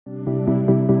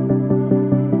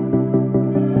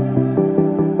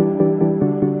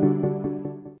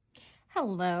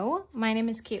Hello, my name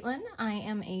is Caitlin. I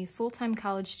am a full-time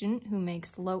college student who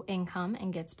makes low income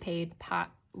and gets paid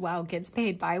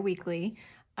bi-weekly.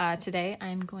 Today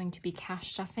I'm going to be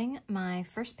cash stuffing my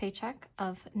first paycheck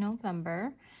of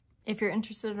November. If you're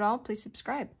interested at all, please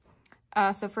subscribe.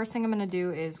 So first thing I'm going to do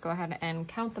is go ahead and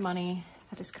count the money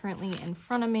that is currently in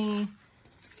front of me.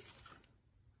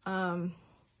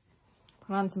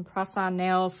 Put on some press-on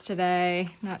nails today.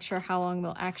 Not sure how long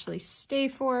they'll actually stay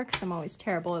for because I'm always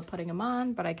terrible at putting them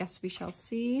on, but I guess we shall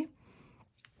see.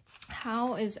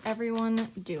 How is everyone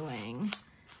doing?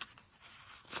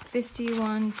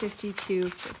 51, 52,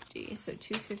 50. So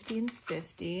 250 and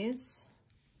 50s.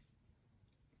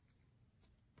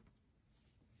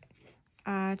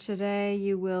 Today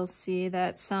you will see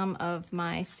that some of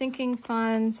my sinking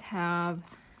funds have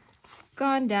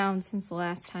gone down since the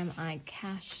last time I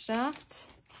cash stuffed.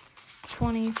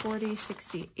 20, 40,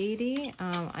 60, 80.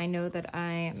 I know that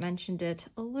I mentioned it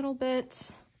a little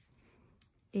bit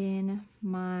in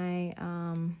my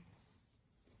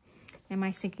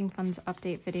sinking funds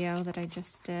update video that I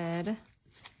just did,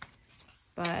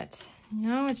 but you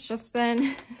know, it's just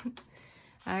been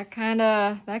that kind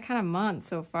of month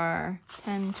so far.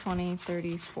 10, 20,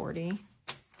 30, 40.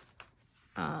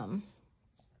 I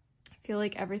feel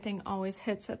like everything always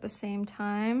hits at the same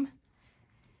time,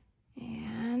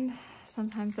 and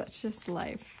sometimes that's just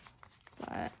life.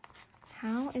 But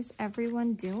how is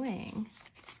everyone doing?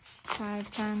 5,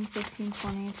 10, 15,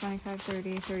 20, 25,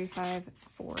 30, 35,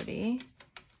 40.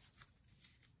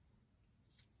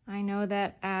 I know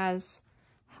that as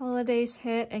holidays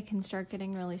hit, it can start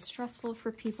getting really stressful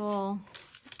for people,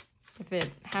 if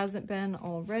it hasn't been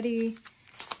already.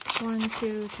 1,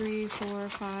 2, 3, 4,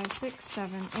 5, 6,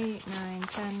 7, 8, 9,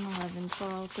 10, 11,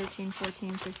 12, 13,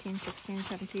 14, 15, 16,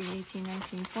 17, 18,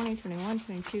 19, 20, 21,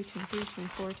 22, 23,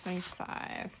 24,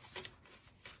 25.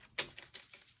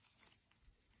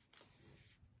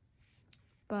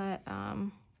 But,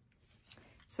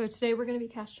 so today we're going to be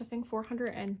cash stuffing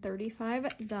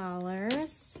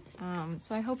 $435.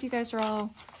 So I hope you guys are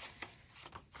all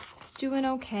doing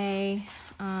okay.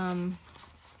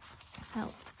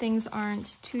 Things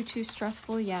aren't too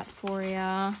stressful yet for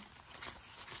ya.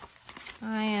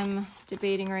 I am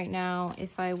debating right now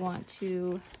if I want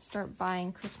to start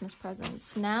buying Christmas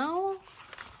presents now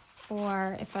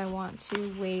or if I want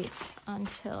to wait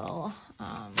until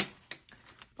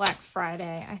Black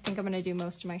Friday. I think I'm going to do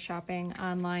most of my shopping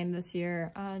online this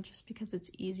year just because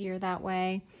it's easier that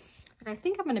way. And I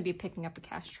think I'm going to be picking up a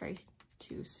cash tray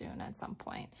too soon at some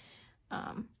point.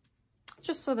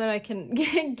 Just so that I can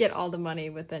get all the money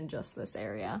within just this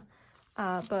area.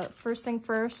 But first thing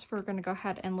first, we're going to go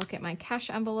ahead and look at my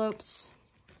cash envelopes.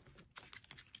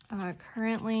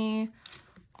 Currently,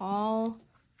 all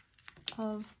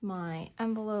of my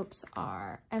envelopes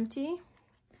are empty.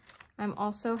 I'm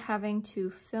also having to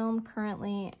film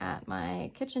currently at my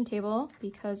kitchen table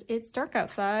because it's dark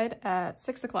outside at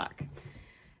 6 o'clock.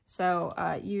 So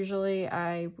usually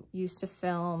I used to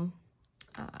film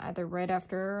either right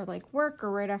after like work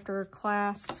or right after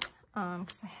class,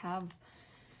 because I have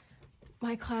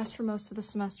my class for most of the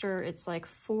semester. It's like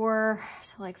 4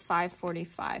 to like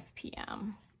 5:45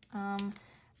 p.m.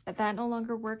 But that no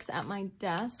longer works at my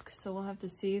desk, so we'll have to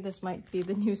see. This might be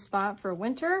the new spot for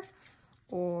winter,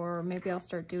 or maybe I'll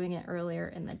start doing it earlier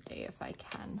in the day if I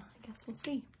can. I guess we'll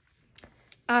see.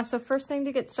 So first thing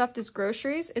to get stuffed is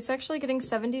groceries. It's actually getting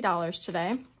 $70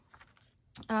 today.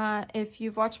 If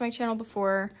you've watched my channel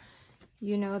before,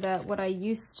 you know that what I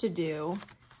used to do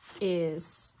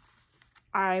is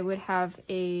I would have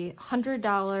a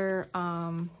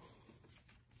 $100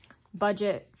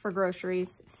 budget for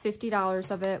groceries.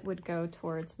 $50 of it would go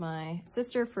towards my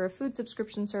sister for a food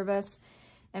subscription service,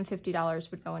 and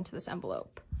 $50 would go into this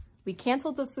envelope. We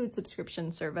canceled the food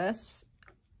subscription service,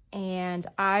 and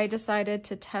I decided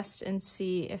to test and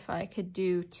see if I could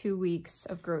do 2 weeks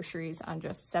of groceries on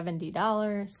just $70.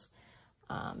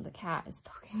 The cat is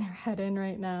poking their head in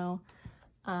right now.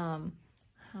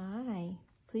 Hi,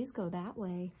 please go that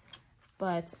way.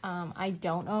 But I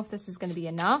don't know if this is going to be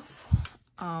enough.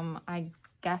 I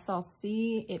guess I'll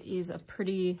see. It is a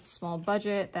pretty small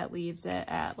budget that leaves it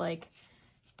at like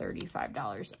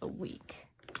 $35 a week.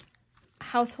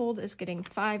 Household is getting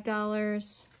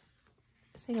 $5.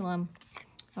 Salem.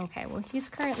 Okay, well, he's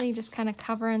currently just kind of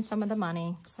covering some of the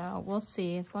money, so we'll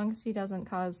see. As long as he doesn't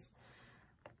cause,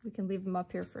 we can leave him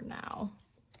up here for now.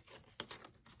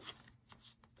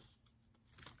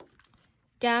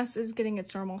 Gas is getting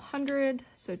its normal 100,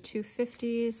 so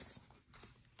 250s.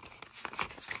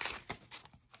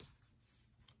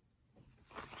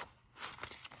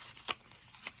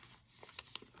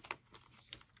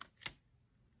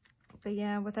 But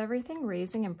yeah, with everything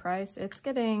raising in price, it's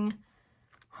getting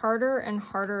harder and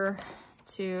harder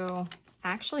to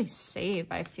actually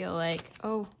save, I feel like.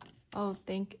 Oh,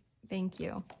 thank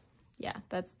you. Yeah,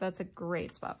 that's a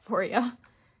great spot for you.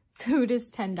 Food is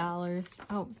 $10.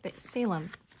 Oh, Salem.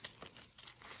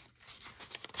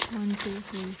 1, 2,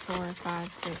 3, 4,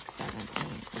 5, 6, 7,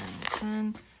 8,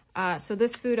 9, 10. So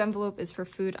this food envelope is for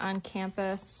food on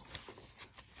campus.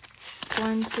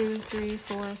 1, 2, 3,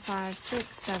 4, 5,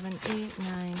 6, 7, 8,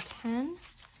 9, 10.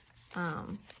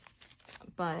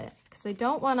 But because I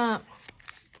don't want to,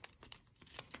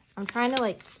 I'm trying to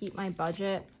like keep my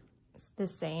budget the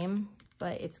same,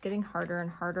 but it's getting harder and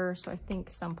harder. So I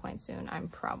think some point soon, I'm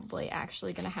probably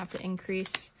actually going to have to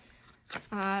increase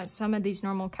some of these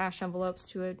normal cash envelopes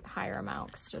to a higher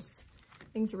amount, because just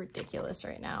things are ridiculous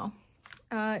right now.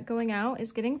 Going out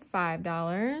is getting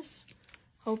 $5.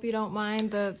 Hope you don't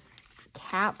mind the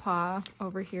cat paw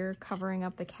over here covering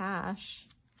up the cash.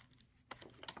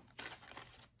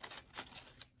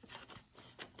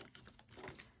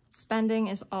 Spending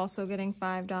is also getting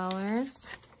 $5.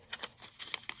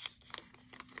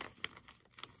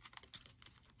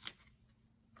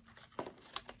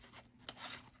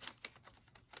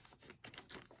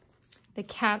 The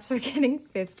cats are getting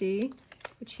 $50,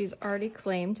 which he's already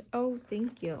claimed. Oh,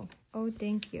 thank you. Oh,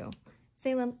 thank you.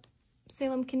 Salem,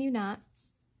 can you not?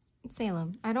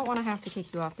 Salem, I don't want to have to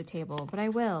kick you off the table, but I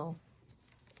will.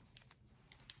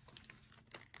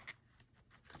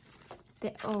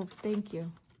 Oh, thank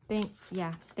you. Thank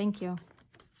you.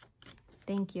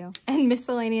 Thank you. And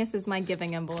miscellaneous is my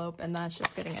giving envelope, and that's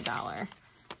just getting $1.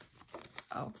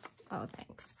 Oh,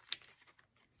 thanks.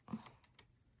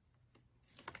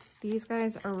 These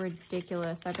guys are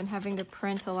ridiculous. I've been having to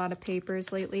print a lot of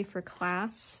papers lately for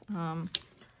class,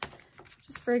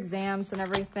 just for exams and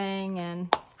everything.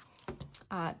 And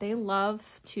they love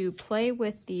to play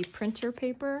with the printer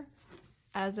paper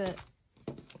as it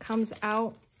comes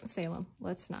out. Salem,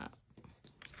 let's not.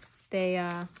 They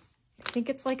think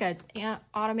it's like an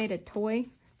automated toy.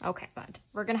 Okay, bud.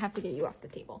 We're gonna have to get you off the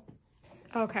table.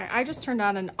 Okay, I just turned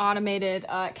on an automated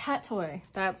cat toy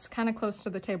that's kind of close to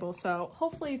the table, so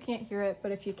hopefully you can't hear it,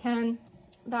 but if you can,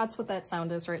 that's what that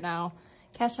sound is right now.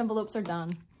 Cash envelopes are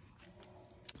done.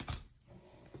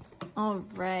 All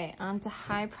right, on to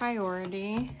high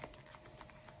priority.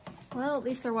 Well, at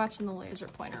least they're watching the laser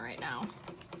pointer right now.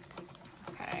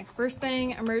 Okay, first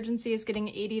thing, emergency is getting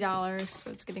 $80,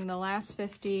 so it's getting the last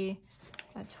 50,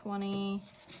 a 20,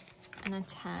 and a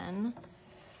 10.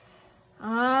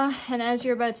 And as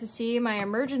you're about to see, my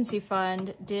emergency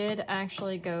fund did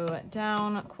actually go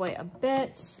down quite a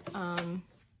bit. I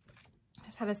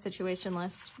just had a situation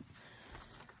last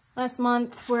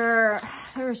month where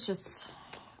there was just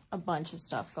a bunch of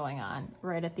stuff going on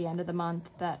right at the end of the month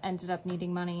that ended up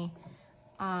needing money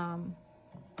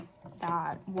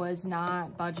that was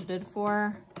not budgeted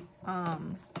for.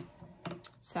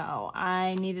 So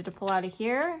I needed to pull out of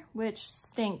here, which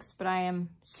stinks, but I am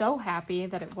so happy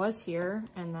that it was here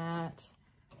and that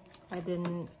I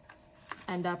didn't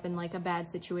end up in like a bad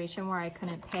situation where I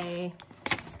couldn't pay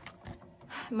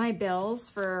my bills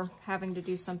for having to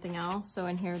do something else. So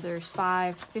in here there's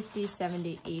 5, 50,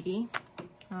 70, 80.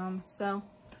 So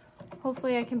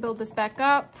hopefully I can build this back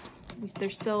up.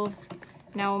 There's still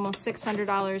now almost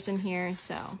 $600 in here,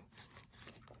 so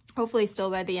hopefully still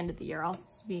by the end of the year, I'll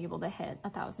be able to hit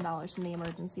 $1,000 in the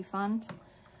emergency fund.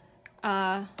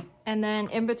 And then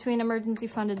in between emergency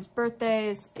fund and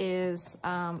birthdays is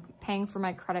paying for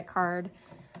my credit card.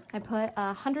 I put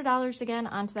 $100 again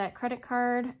onto that credit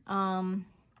card.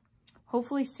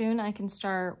 Hopefully soon I can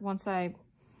start, once I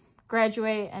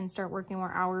graduate and start working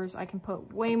more hours, I can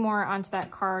put way more onto that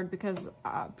card, because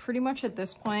pretty much at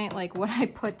this point, like what I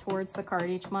put towards the card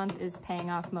each month is paying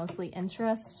off mostly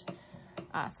interest.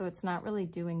 So it's not really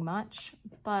doing much,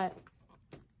 but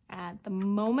at the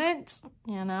moment,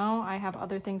 you know, I have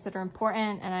other things that are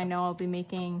important, and I know I'll be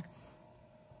making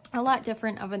a lot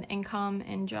different of an income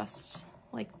in just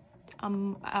like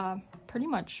pretty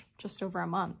much just over a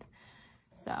month.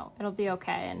 So it'll be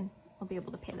okay, and I'll be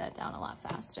able to pay that down a lot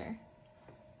faster.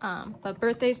 But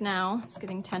birthdays now, it's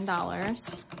getting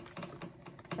 $10.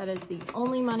 That is the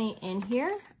only money in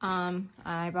here.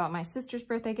 I bought my sister's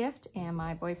birthday gift and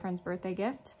my boyfriend's birthday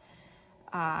gift.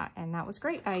 And that was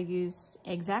great. I used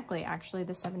exactly actually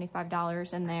the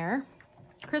 $75 in there.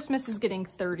 Christmas is getting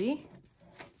 $30.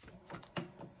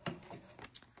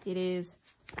 It is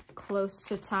close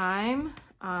to time.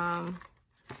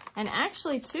 And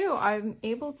actually too, I'm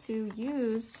able to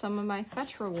use some of my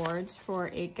Fetch rewards for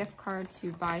a gift card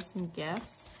to buy some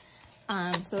gifts.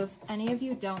 So if any of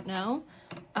you don't know,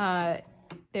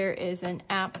 there is an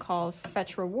app called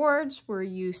Fetch Rewards where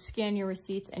you scan your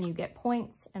receipts and you get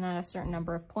points, and at a certain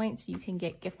number of points, you can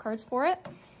get gift cards for it.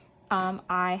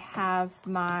 I have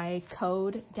my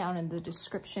code down in the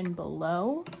description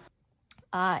below.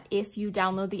 If you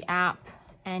download the app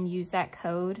and use that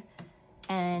code,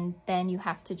 and then you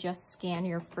have to just scan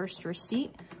your first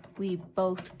receipt, we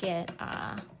both get,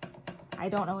 I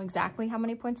don't know exactly how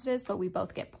many points it is, but we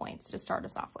both get points to start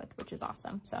us off with, which is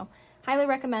awesome. So highly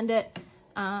recommend it.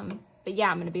 But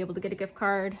yeah, I'm gonna be able to get a gift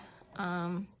card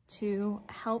to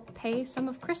help pay some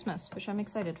of Christmas, which I'm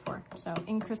excited for. So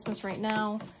in Christmas right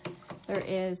now, there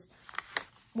is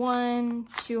 1,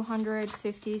 200,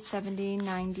 50, 70,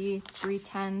 90,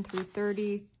 310,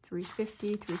 330,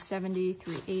 350, 370,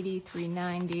 380,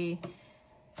 390,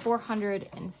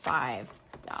 $405.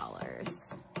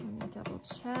 Let me double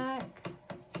check.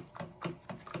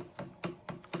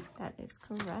 That is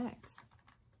correct.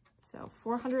 So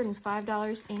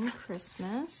 $405 in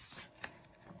Christmas.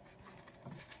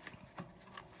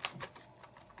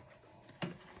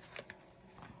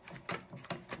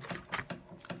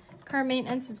 Car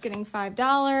maintenance is getting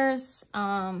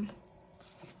 $5.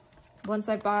 Once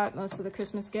I bought most of the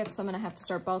Christmas gifts, I'm gonna have to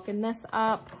start bulking this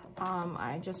up.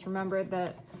 I just remembered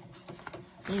that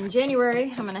in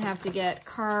January, I'm gonna have to get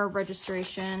car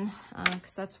registration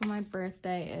because that's when my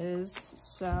birthday is.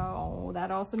 So that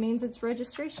also means it's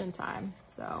registration time.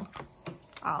 So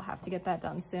I'll have to get that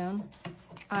done soon.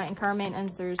 In car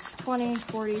maintenance, there's 20,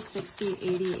 40, 60,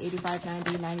 80, 85,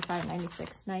 90, 95,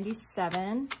 96,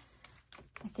 97.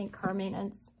 I think car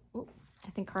maintenance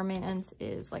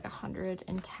is like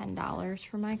 $110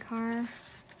 for my car.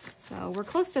 So we're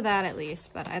close to that at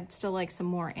least, but I'd still like some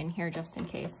more in here just in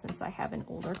case since I have an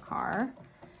older car.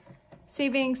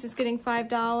 Savings is getting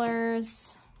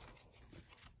 $5.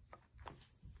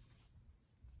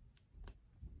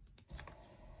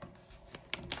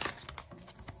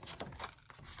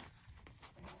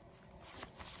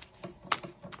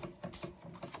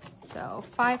 So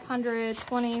 500,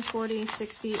 20, 40,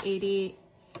 60, 80,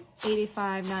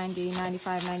 85, 90,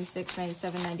 95, 96,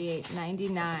 97, 98,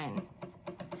 99.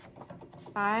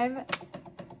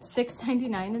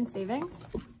 $6.99 in savings.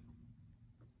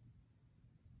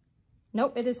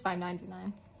 Nope, it is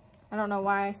 $5.99. I don't know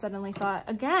why I suddenly thought,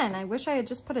 again, I wish I had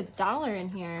just put $1 in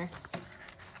here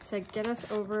to get us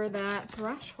over that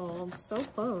threshold. So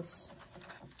close.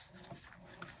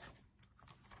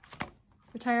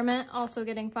 Retirement, also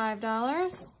getting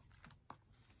 $5.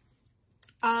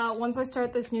 Once I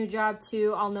start this new job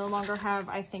too, I'll no longer have,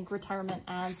 I think, retirement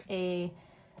as a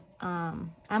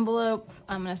envelope.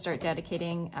 I'm gonna start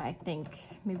dedicating, I think,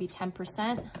 maybe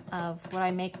 10% of what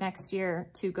I make next year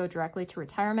to go directly to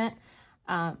retirement.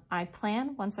 I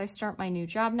plan, once I start my new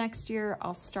job next year,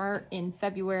 I'll start in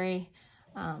February,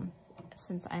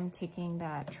 since I'm taking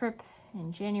that trip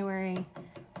in January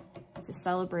to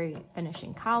celebrate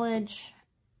finishing college.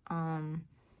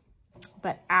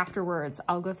 But afterwards,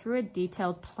 I'll go through a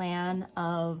detailed plan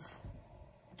of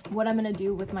what I'm gonna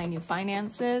do with my new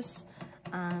finances.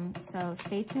 So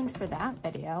stay tuned for that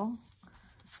video.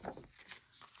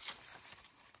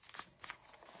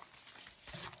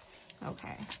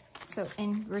 Okay, so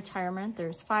in retirement,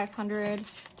 there's 500,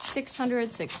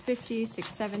 600, 650,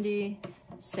 670,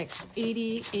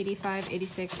 680, 85,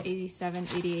 86, 87,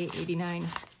 88, 89,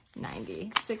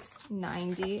 90.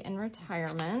 690 in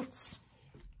retirement.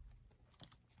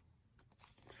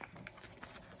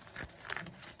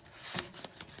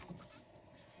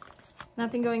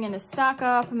 Nothing going into stock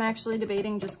up. I'm actually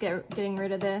debating just getting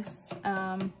rid of this.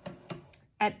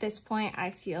 At this point, I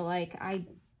feel like I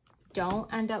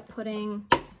don't end up putting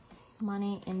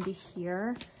money into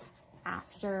here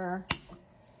after.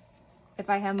 If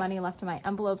I have money left in my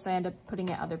envelopes, I end up putting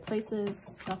it other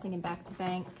places. Nothing in back to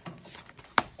bank.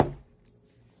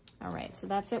 All right, so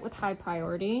that's it with high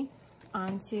priority.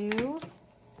 On to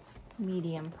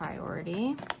medium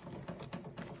priority.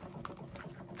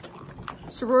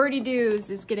 Sorority dues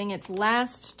is getting its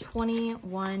last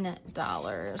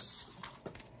 $21.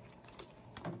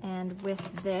 And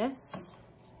with this,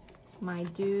 my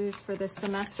dues for this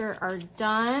semester are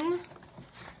done.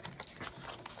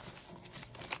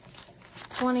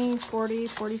 20, 40,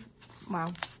 40,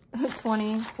 wow.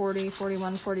 20, 40,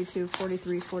 41, 42,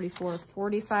 43, 44,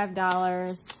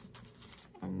 $45.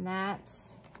 And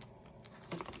that's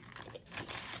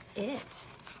it.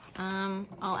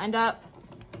 I'll end up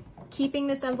keeping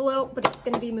this envelope, but it's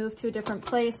going to be moved to a different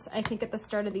place. I think at the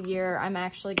start of the year, I'm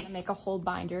actually going to make a whole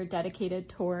binder dedicated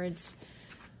towards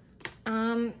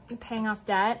paying off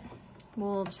debt.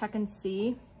 We'll check and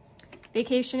see.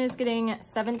 Vacation is getting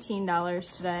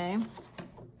 $17 today.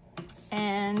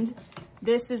 And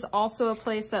This is also a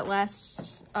place that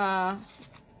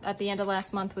at the end of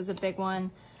last month was a big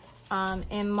one.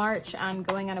 In March, I'm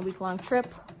going on a week-long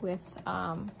trip with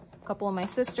a couple of my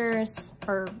sisters,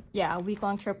 a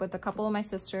week-long trip with a couple of my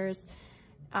sisters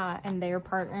and their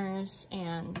partners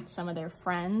and some of their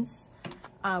friends.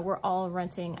 We're all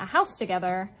renting a house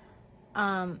together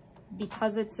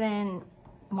because it's in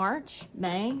March,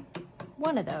 May,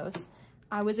 one of those.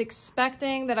 I was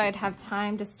expecting that I'd have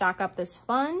time to stock up this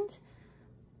fund,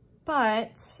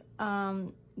 but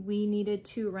we needed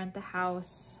to rent the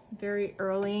house very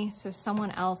early, so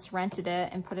someone else rented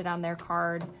it and put it on their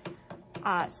card.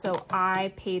 So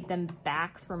I paid them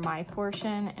back for my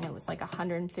portion, and it was like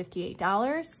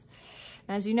 $158.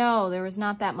 And as you know, there was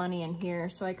not that money in here,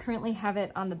 so I currently have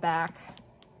it on the back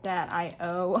that I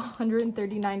owe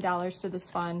 $139 to this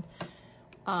fund.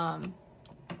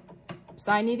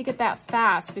 So I need to get that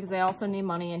fast because I also need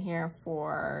money in here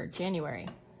for January.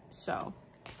 So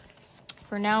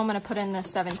for now, I'm gonna put in the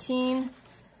 17,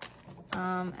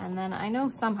 and then I know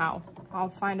somehow I'll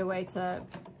find a way to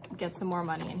get some more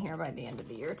money in here by the end of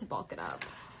the year to bulk it up.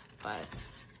 But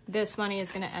this money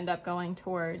is gonna end up going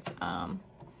towards,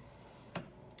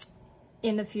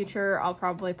 in the future, I'll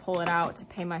probably pull it out to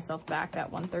pay myself back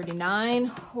that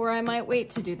 $139, or I might wait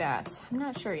to do that. I'm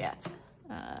not sure yet.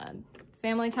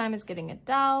 Family time is getting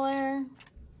 $1.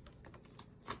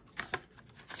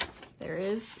 There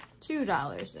is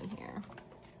 $2 in here.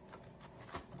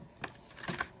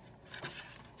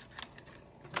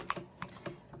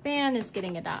 Fan is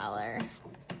getting $1.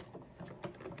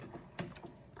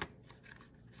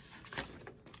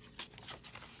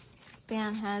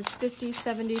 Fan has $50,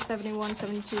 $70, $71,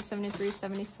 $72, $73,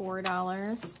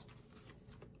 $74.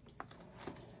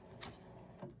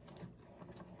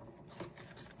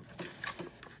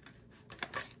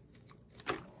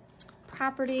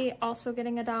 Property also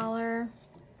getting $1.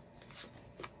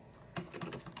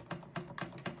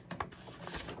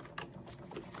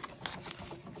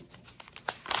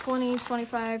 $20,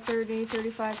 $25, $30,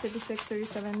 $35, $56,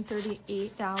 $37,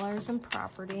 $38 in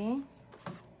property.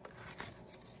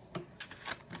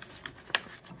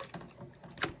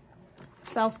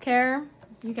 Self-care,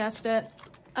 you guessed it,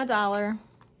 $1.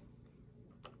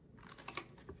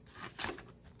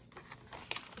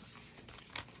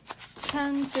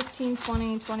 $10, $15,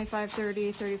 $20, $25,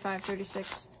 $30, $35,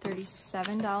 $36,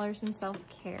 $37 in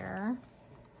self-care.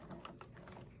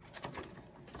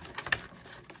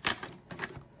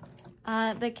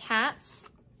 The cats,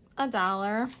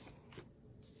 $1.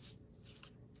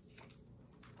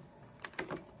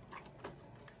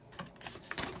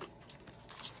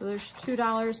 So there's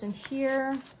 $2 in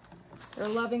here. They're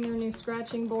loving their new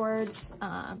scratching boards.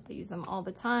 They use them all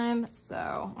the time.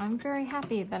 So I'm very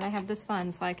happy that I have this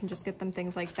fund so I can just get them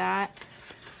things like that.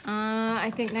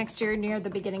 I think next year, near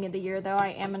the beginning of the year though, I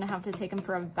am gonna have to take them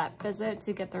for a vet visit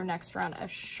to get their next round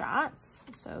of shots.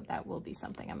 So that will be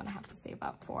something I'm gonna have to save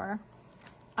up for.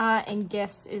 And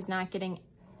gifts is not getting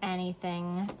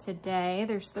anything today.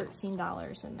 There's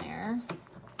 $13 in there.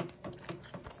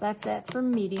 So that's it for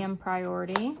medium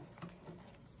priority.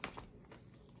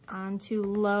 On to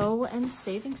low and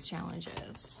savings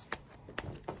challenges.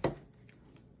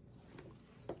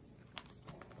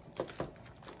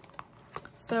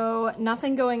 So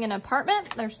nothing going in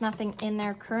apartment. There's nothing in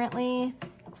there currently.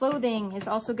 Clothing is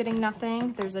also getting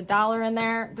nothing. There's $1 in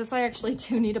there. This I actually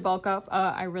do need to bulk up.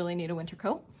 I really need a winter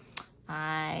coat.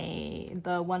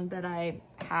 The one that I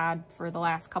had for the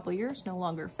last couple years no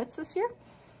longer fits this year.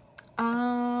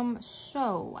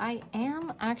 So I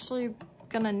am actually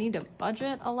gonna need to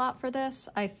budget a lot for this.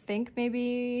 I think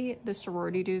maybe the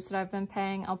sorority dues that I've been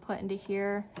paying I'll put into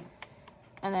here,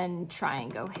 and then try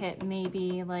and go hit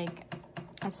maybe like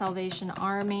a Salvation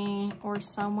Army or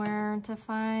somewhere to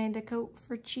find a coat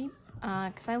for cheap,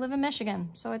 because I live in Michigan,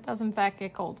 so it does in fact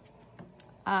get cold.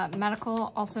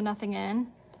 Medical, also nothing in.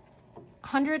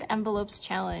 100 envelopes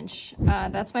challenge.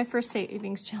 That's my first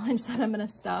savings challenge that I'm gonna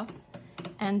stuff.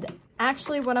 And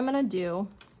actually what I'm gonna do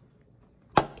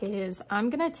is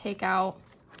I'm gonna take out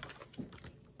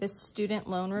this student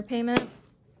loan repayment,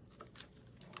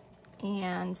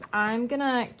 and I'm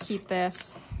gonna keep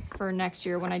this for next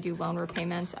year when I do loan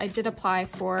repayments. I did apply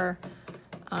for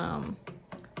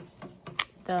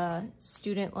the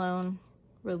student loan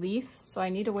relief, so I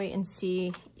need to wait and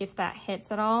see if that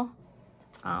hits at all.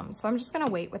 So I'm just gonna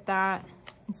wait with that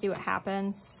and see what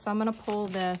happens. So I'm gonna pull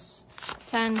this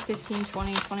 10, 15,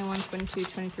 20, 21, 22,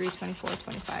 23, 24,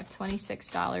 25,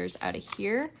 $26 out of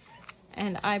here.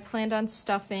 And I planned on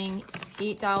stuffing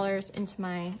 $8 into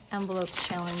my envelopes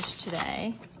challenge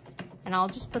today. And I'll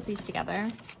just put these together.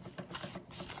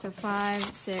 So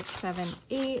 5, 6, 7,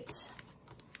 8.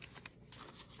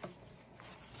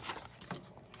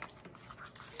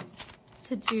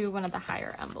 to do one of the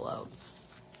higher envelopes.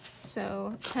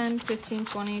 So 10, 15,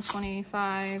 20,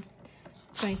 25,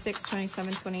 26,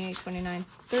 27, 28, 29,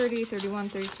 30, 31,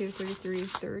 32, 33,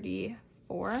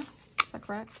 34. Is that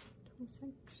correct?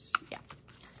 26? Yeah.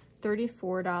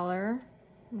 $34. I'm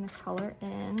gonna color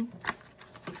in.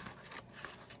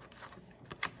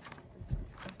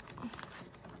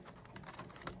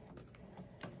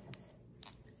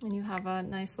 And you have a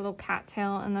nice little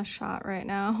cattail in the shot right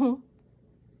now.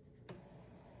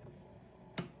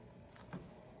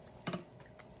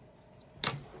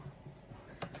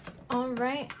 All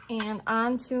right, and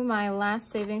on to my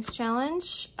last savings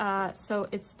challenge. So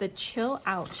it's the Chill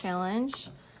Out Challenge.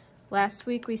 Last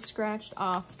week we scratched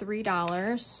off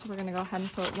 $3. We're gonna go ahead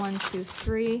and put 1, 2,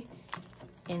 3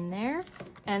 in there.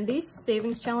 And these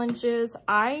savings challenges,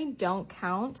 I don't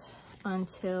count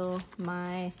until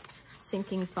my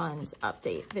sinking funds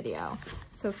update video.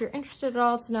 So if you're interested at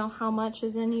all to know how much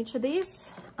is in each of these,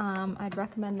 I'd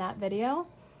recommend that video.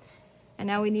 And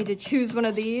now we need to choose one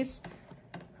of these.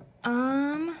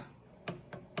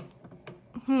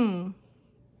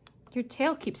 Your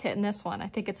tail keeps hitting this one. I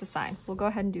think it's a sign. We'll go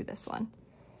ahead and do this one.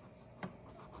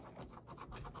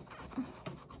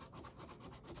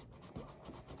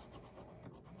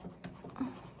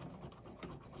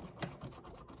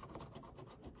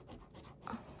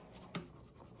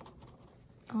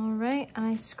 All right,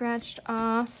 I scratched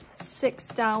off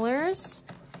 $6.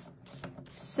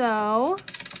 So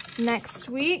next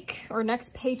week, or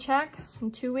next paycheck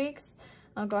in 2 weeks,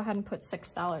 I'll go ahead and put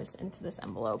 $6 into this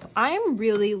envelope. I am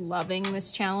really loving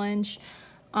this challenge.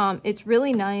 It's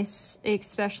really nice,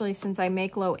 especially since I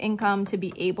make low income, to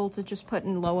be able to just put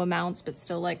in low amounts but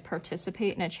still like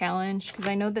participate in a challenge, because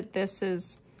I know that this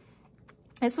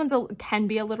one's can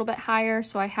be a little bit higher,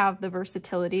 so I have the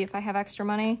versatility if I have extra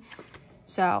money.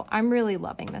 So I'm really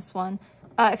loving this one.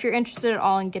 If you're interested at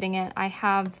all in getting it, I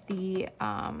have the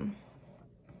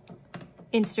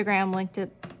Instagram linked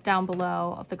down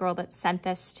below of the girl that sent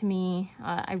this to me.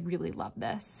 I really love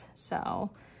this.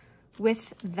 So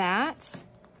with that,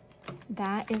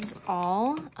 that is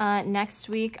all. Next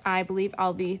week, I believe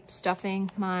I'll be stuffing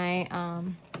my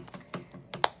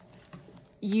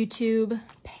YouTube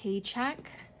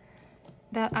paycheck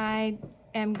that I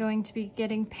am going to be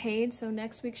getting paid. So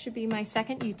next week should be my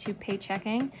second YouTube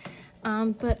paychecking.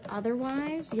 But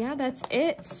otherwise, yeah, that's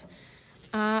it.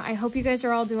 I hope you guys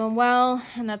are all doing well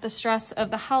and that the stress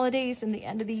of the holidays and the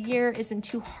end of the year isn't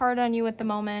too hard on you at the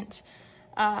moment.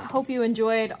 Hope you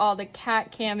enjoyed all the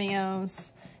cat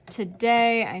cameos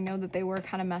today. I know that they were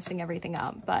kind of messing everything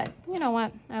up, but you know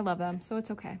what? I love them, so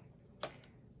it's okay.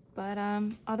 But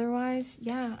otherwise,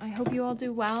 yeah, I hope you all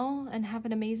do well and have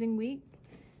an amazing week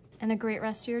and a great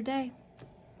rest of your day.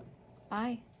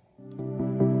 Bye.